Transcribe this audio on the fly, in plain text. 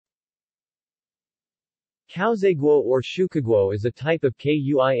Caozaiguo or shukaguo is a type of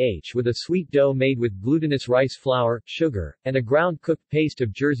kuih with a sweet dough made with glutinous rice flour, sugar, and a ground-cooked paste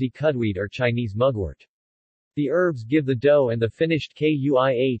of Jersey cudweed or Chinese mugwort. The herbs give the dough and the finished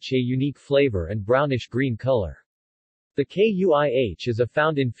kuih a unique flavor and brownish-green color. The kuih is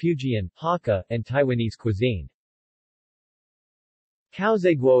found in Fujian, Hakka, and Taiwanese cuisine.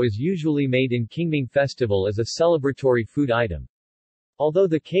 Caozaiguo is usually made in Qingming Festival as a celebratory food item. Although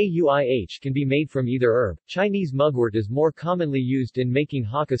the kuih can be made from either herb, Chinese mugwort is more commonly used in making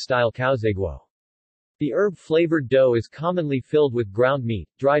Hakka-style caozaiguo. The herb-flavored dough is commonly filled with ground meat,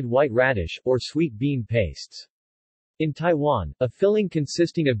 dried white radish, or sweet bean pastes. In Taiwan, a filling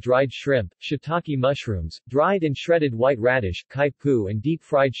consisting of dried shrimp, shiitake mushrooms, dried and shredded white radish, kai pu and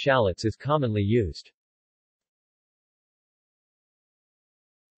deep-fried shallots is commonly used.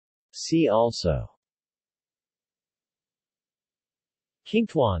 See also: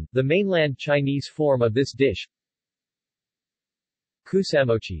 Qingtuan, the mainland Chinese form of this dish.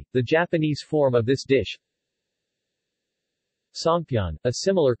 Kusamochi, the Japanese form of this dish. Songpyeon, a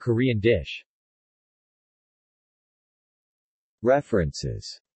similar Korean dish.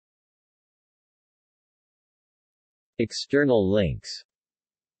 References. External links.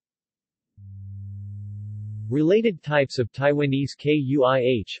 Related types of Taiwanese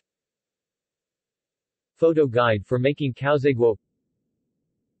kuih. Photo guide for making caozaiguo.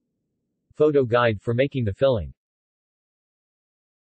 Photo guide for making the filling.